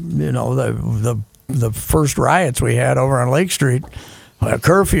first riots we had over on Lake Street, a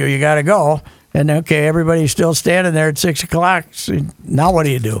curfew, you got to go, and okay, everybody's still standing there at 6 o'clock. So now what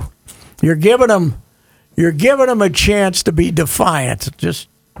do? You're giving them a chance to be defiant. Just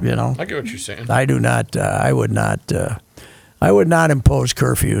you know, I get what you're saying. I do not. I would not impose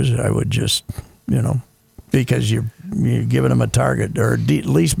curfews. I would just, you know. Because you're giving them a target, or at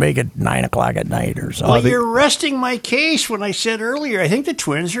least make it 9 o'clock at night or something. Well, you're resting my case when I said earlier, I think the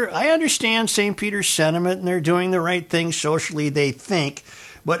Twins I understand St. Peter's sentiment, and they're doing the right thing socially, they think,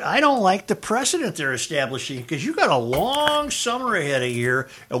 but I don't like the precedent they're establishing, because you got a long summer ahead of you,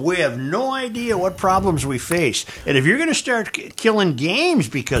 and we have no idea what problems we face. And if you're going to start killing games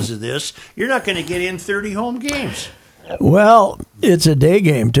because of this, you're not going to get in 30 home games. Well, it's a day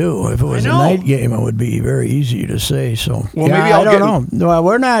game too. If it was a night game, it would be very easy to say. So, maybe I don't know. Well,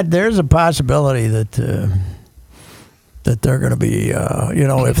 we're not. There's a possibility that they're going to be. You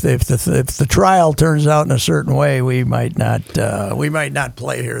know, if the trial turns out in a certain way, we might not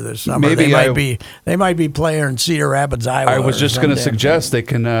play here this summer. Maybe they might be playing in Cedar Rapids, Iowa. I was just going to suggest they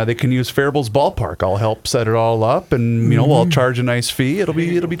can use Faribault's ballpark. I'll help set it all up, and you know, we'll charge a nice fee. It'll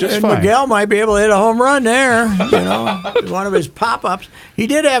be just and fine. Miguel might be able to hit a home run there. You know, one of his pop-ups. He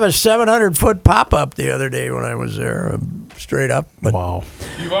did have a 700-foot pop-up the other day when I was there, straight up. But wow!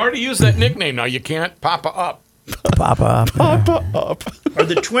 You've already used that nickname. Now you can't pop up. Papa up. Are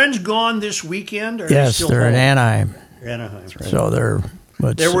the Twins gone this weekend? Or yes, they they're in Anaheim. Anaheim. Right. So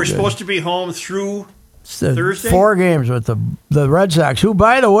they were supposed to be home through Thursday? 4 games with the Red Sox, who,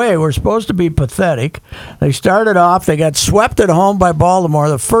 by the way, were supposed to be pathetic. They started off, they got swept at home by Baltimore,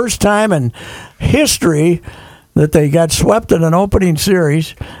 the first time in history that they got swept in an opening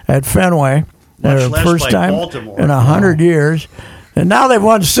series at Fenway. Much less first by time Baltimore. in 100 years. And now they've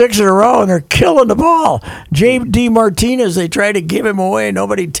won 6 in a row, and they're killing the ball. J.D. Martinez, they tried to give him away.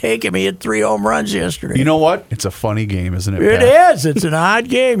 Nobody take him. He hit 3 home runs yesterday. You know what? It's a funny game, isn't it? It is. It's an odd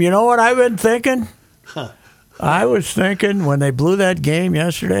game. You know what I've been thinking? I was thinking when they blew that game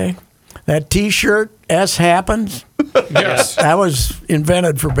yesterday, that T-shirt, S happens. Yes. That was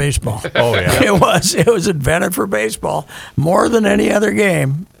invented for baseball. Oh, yeah. It was invented for baseball more than any other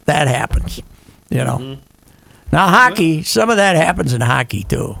game. that happens. Now hockey, some of that happens in hockey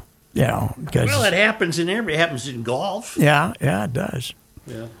too. Well, it happens in every. It happens in golf. Yeah, it does.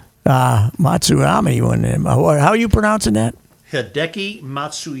 Yeah. Matsuyama, how are you pronouncing that? Hideki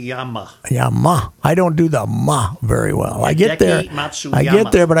Matsuyama. Yeah, ma. I don't do the ma very well. Hideki I get there. Matsuyama. I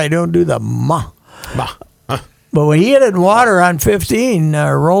get there, but I don't do the ma. Ma. But when he hit it in water on 15,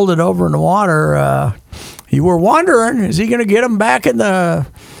 rolled it over in the water, you were wondering, is he going to get him back in the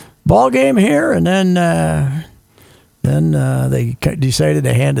ball game here? And then they decided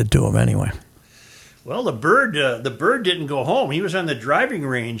to hand it to him anyway. Well, the bird didn't go home. He was on the driving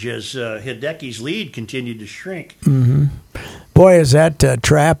range as Hideki's lead continued to shrink. Mm-hmm. Boy, is that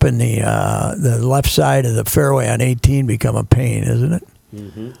trap in the left side of the fairway on 18 become a pain, isn't it?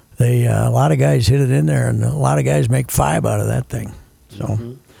 Mm-hmm. A lot of guys hit it in there, and a lot of guys make 5 out of that thing.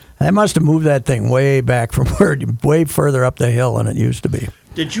 So they must have moved that thing way back from way further up the hill than it used to be.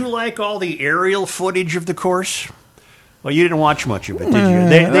 Did you like all the aerial footage of the course? Well, you didn't watch much of it, did you?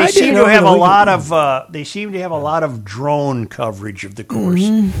 They seem to have a lot of drone coverage of the course,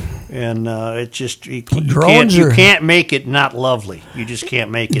 and it just you can't make it not lovely. You just can't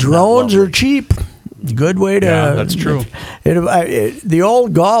make it. Drones are cheap. Good way to. Yeah, that's true. The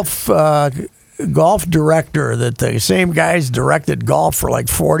old golf director that the same guys directed golf for like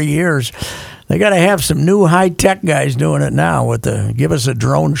 40 years. They got to have some new high tech guys doing it now with give us a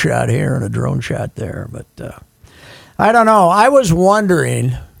drone shot here and a drone shot there, but. I don't know. I was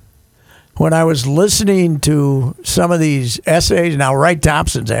wondering when I was listening to some of these essays. Now, Wright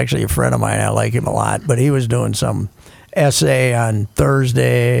Thompson's actually a friend of mine. I like him a lot. But he was doing some essay on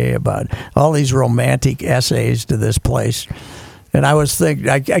Thursday about all these romantic essays to this place. And I was thinking,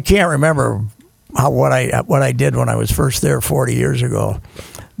 I can't remember what I did when I was first there 40 years ago.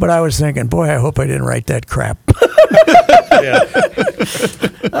 But I was thinking, boy, I hope I didn't write that crap.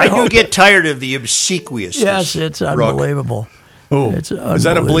 I do get tired of the obsequiousness. Yes, it's unbelievable. Oh, is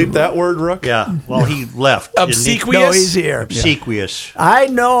that a bleep that word, Rook? Yeah. Well, he left. Obsequious? No, he's here. Obsequious. I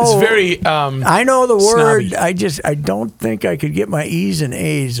know. It's very. I know the word. Snobby. I don't think I could get my E's and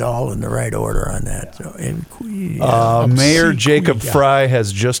A's all in the right order on that. So, Mayor Jacob Fry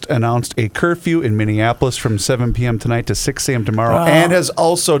has just announced a curfew in Minneapolis from 7 p.m. tonight to 6 a.m. tomorrow, and has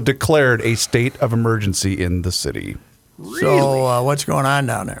also declared a state of emergency in the city. Really? So, what's going on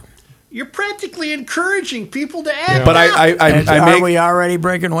down there? You're practically encouraging people to act. But are we already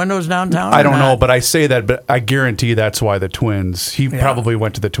breaking windows downtown? I don't know, but I say that, but I guarantee that's why the Twins. He probably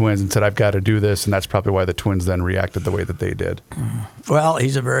went to the Twins and said, "I've got to do this," and that's probably why the Twins then reacted the way that they did. Well,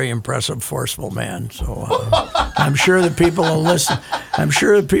 he's a very impressive, forceful man. So I'm sure that people will listen. I'm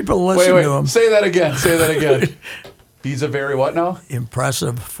sure that people will listen to him. Say that again. Say that again. He's a very what now?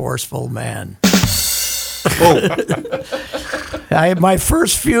 Impressive, forceful man. Oh. My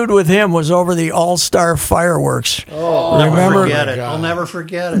first feud with him was over the All-Star fireworks. Oh, I'll never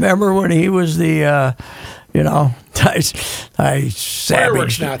forget it. Remember when he was the, I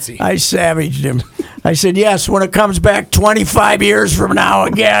savaged Nazi. I savaged him. I said, yes, when it comes back 25 years from now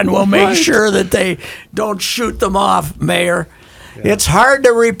again, we'll make sure that they don't shoot them off, Mayor. Yeah. It's hard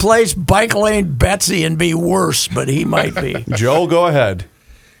to replace Bike Lane Betsy and be worse, but he might be. Joe, go ahead.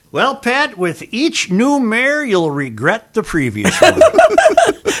 Well, Pat, with each new mayor, you'll regret the previous one.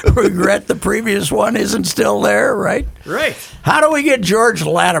 Regret the previous one isn't still there, right? Right. How do we get George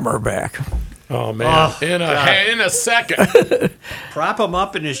Latimer back? Oh, man. In a second. Prop him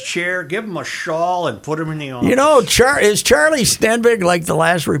up in his chair, give him a shawl, and put him in the office. Is Charlie Stenvig like the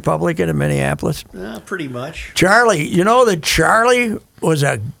last Republican in Minneapolis? Pretty much. Charlie, you know that Charlie was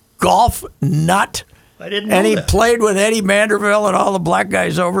a golf nut? I didn't know and he that. played with Eddie Manderville and all the black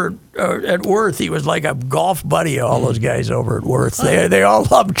guys over at Worth. He was like a golf buddy of all those guys over at Worth. They all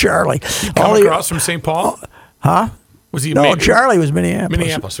loved Charlie. Across from St. Paul? Huh? Was he? No, Charlie was Minneapolis.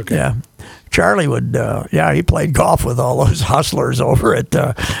 Minneapolis, okay. Yeah. Charlie would, he played golf with all those hustlers over at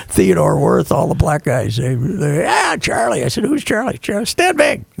Theodore Worth, all the black guys. Charlie. I said, who's Charlie?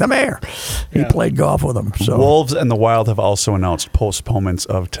 Stenvig, the mayor. He played golf with them. So. Wolves and the Wild have also announced postponements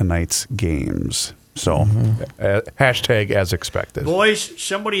of tonight's games. So, hashtag as expected. Boys,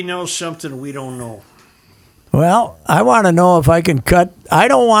 somebody knows something we don't know. Well, I want to know if I can cut. I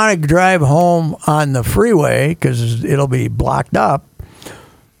don't want to drive home on the freeway because it'll be blocked up.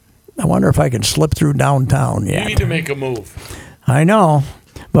 I wonder if I can slip through downtown yet. You need to make a move. I know,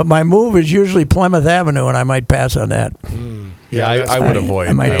 but my move is usually Plymouth Avenue, and I might pass on that. Yeah, I would avoid.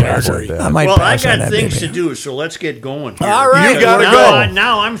 I might pass on that. I got things to do, so let's get going here. All right, you gotta go.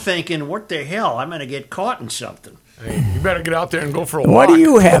 Now I'm thinking, what the hell? I'm going to get caught in something. Hey, you better get out there and go for a walk. What do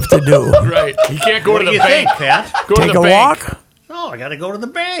you have to do? Right. You can't go to the bank. Think, Pat? Go Take to the a bank. walk? Oh, I got to go to the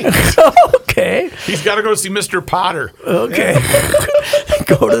bank. Okay. He's got to go see Mr. Potter. Okay.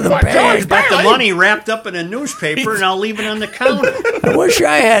 Go to the bank. Got the money wrapped up in a newspaper, and I'll leave it on the counter. I wish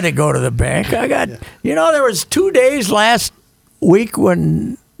I had to go to the bank. I got, there was 2 days last week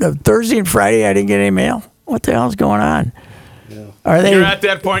when Thursday and Friday I didn't get any mail. What the hell's going on? Are they? You're at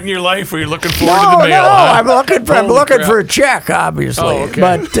that point in your life where you're looking forward to the mail. No, huh? I'm looking for a check, obviously. Oh,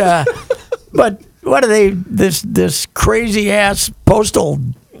 okay. But what are they? This crazy ass postal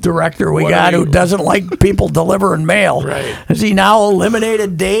director we got who doesn't like people delivering mail. Right. Has he now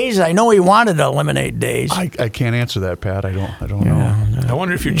eliminated days? I know he wanted to eliminate days. I can't answer that, Pat. I don't know. I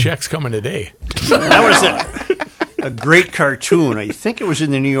wonder if your check's coming today. That was a great cartoon. I think it was in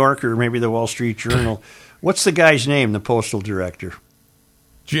the New Yorker, or maybe the Wall Street Journal. What's the guy's name, the postal director?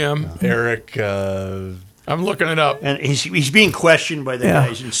 Jim. Eric. I'm looking it up. And he's being questioned by the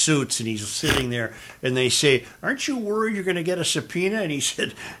guys in suits, and he's sitting there, and they say, "Aren't you worried you're going to get a subpoena?" And he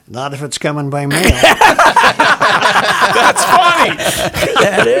said, "Not if it's coming by mail." That's funny.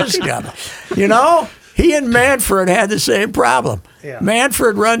 That is coming. He and Manfred had the same problem. Yeah.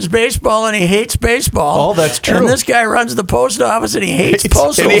 Manfred runs baseball and he hates baseball. Oh, that's true. And this guy runs the post office and he hates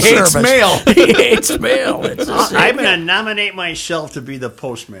postal and he hates service. mail. He hates mail. It's the same I'm going to thing. nominate myself to be the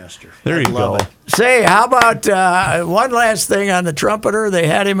postmaster. There you Love go. it. Say, how about one last thing on the trumpeter? They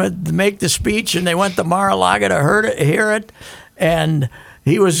had him make the speech and they went to Mar-a-Lago to hear it. And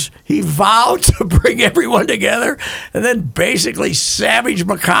he vowed to bring everyone together, and then basically savaged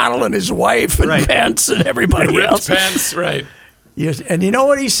McConnell and his wife and Pence and everybody else. Pence, right. And you know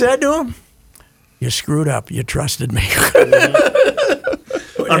what he said to him? You screwed up. You trusted me.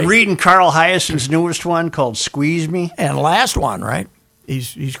 I'm reading Carl Hyacint's newest one called "Squeeze Me." And last one, right?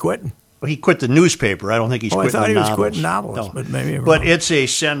 He's quitting. Well, he quit the newspaper. I don't think he's quitting I thought he was novels. quitting novels, No. but maybe. But it's a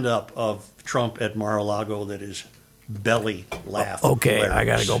send-up of Trump at Mar-a-Lago that is belly laugh. Okay, hilarious. I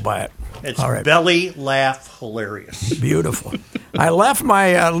got to go buy it. It's All right. belly laugh hilarious. Beautiful. I left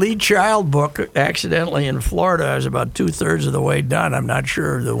my lead child book accidentally in Florida. I was about 2/3 of the way done. I'm not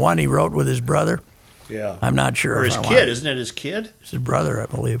sure. The one he wrote with his brother. Yeah. I'm not sure. Or if his I kid, want it. isn't it his kid? It's his brother, I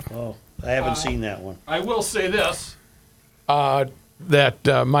believe. Oh, I haven't seen that one. I will say this,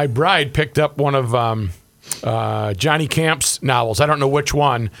 that my bride picked up one of Johnny Camp's novels. I don't know which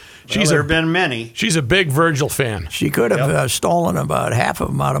one. There have been many. She's a big Virgil fan. She could have stolen about half of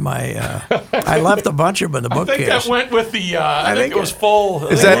them out of my. I left a bunch of them in the I think bookcase. that went with the. I think it was full.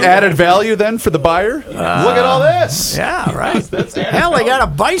 Is that added value then for the buyer? Look at all this. Yeah, right. That's Hell, they got a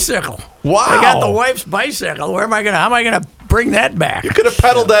bicycle. Wow. They got the wife's bicycle. How am I gonna bring that back? You could have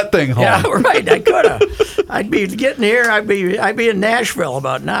pedaled that thing home. Yeah, right. I could have. I'd be getting here. I'd be in Nashville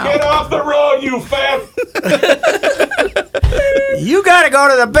about now. Get off the road, you fat. You got to go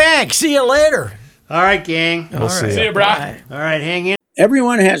to the bank. See you later. All right, gang. We'll see. See you, bro. All right, hang in.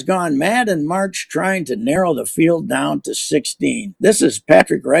 Everyone has gone mad in March trying to narrow the field down to 16. This is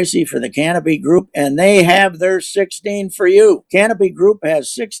Patrick Ricey for the Canopy Group, and they have their 16 for you. Canopy Group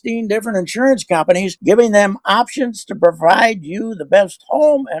has 16 different insurance companies, giving them options to provide you the best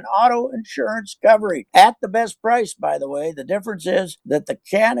home and auto insurance coverage at the best price, by the way. The difference is that the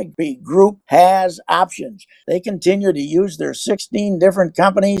Canopy Group has options. They continue to use their 16 different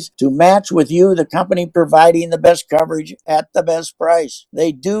companies to match with you the company providing the best coverage at the best price.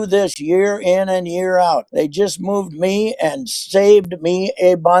 They do this year in and year out. They just moved me and saved me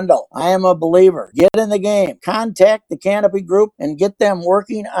a bundle. I am a believer. Get in the game. Contact the Canopy Group and get them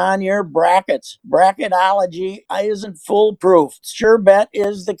working on your brackets. Bracketology isn't foolproof. Sure bet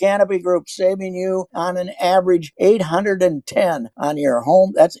is the Canopy Group, saving you on an average $810 on your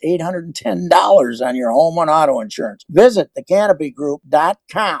home. That's $810 on your home and auto insurance. Visit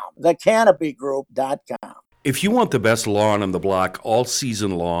thecanopygroup.com. Thecanopygroup.com. If you want the best lawn on the block all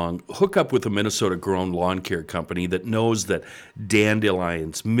season long, hook up with a Minnesota-grown lawn care company that knows that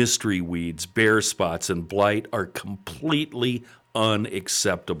dandelions, mystery weeds, bare spots, and blight are completely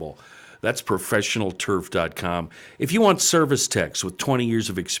unacceptable. That's ProfessionalTurf.com. If you want service techs with 20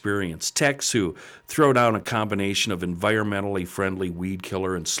 years of experience, techs who throw down a combination of environmentally friendly weed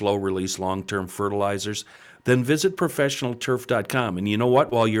killer and slow-release long-term fertilizers, then visit ProfessionalTurf.com. And you know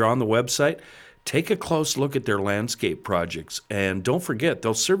what? While you're on the website, take a close look at their landscape projects, and don't forget,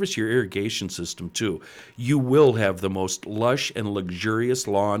 they'll service your irrigation system too. You will have the most lush and luxurious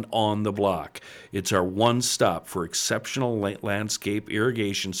lawn on the block. It's our one-stop for exceptional landscape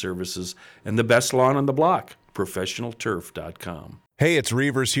irrigation services and the best lawn on the block, ProfessionalTurf.com. Hey, it's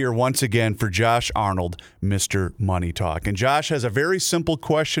Reavers here once again for Josh Arnold, Mr. Money Talk. And Josh has a very simple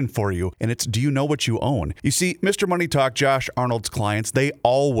question for you, and it's, do you know what you own? You see, Mr. Money Talk, Josh Arnold's clients, they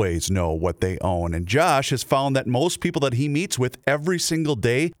always know what they own. And Josh has found that most people that he meets with every single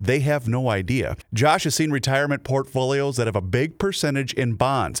day, they have no idea. Josh has seen retirement portfolios that have a big percentage in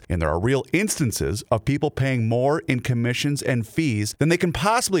bonds, and there are real instances of people paying more in commissions and fees than they can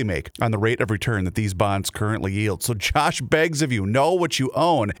possibly make on the rate of return that these bonds currently yield. So Josh begs of you, know what you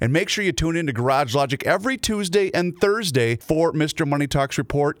own, and make sure you tune in to Garage Logic every Tuesday and Thursday for Mr. Money Talk's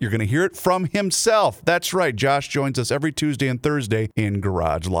report. You're going to hear it from himself. That's right, Josh joins us every Tuesday and Thursday in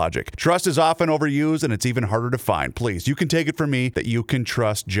Garage Logic. Trust is often overused, and it's even harder to find. Please, you can take it from me that you can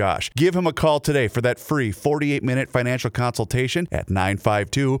trust Josh. Give him a call today for that free 48-minute financial consultation at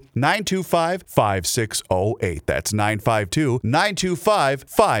 952-925-5608. That's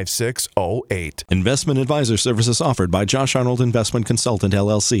 952-925-5608. Investment advisor services offered by Josh Arnold Investment Consultant,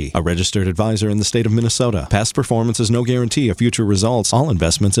 LLC, a registered advisor in the state of Minnesota. Past performance is no guarantee of future results. All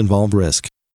investments involve risk.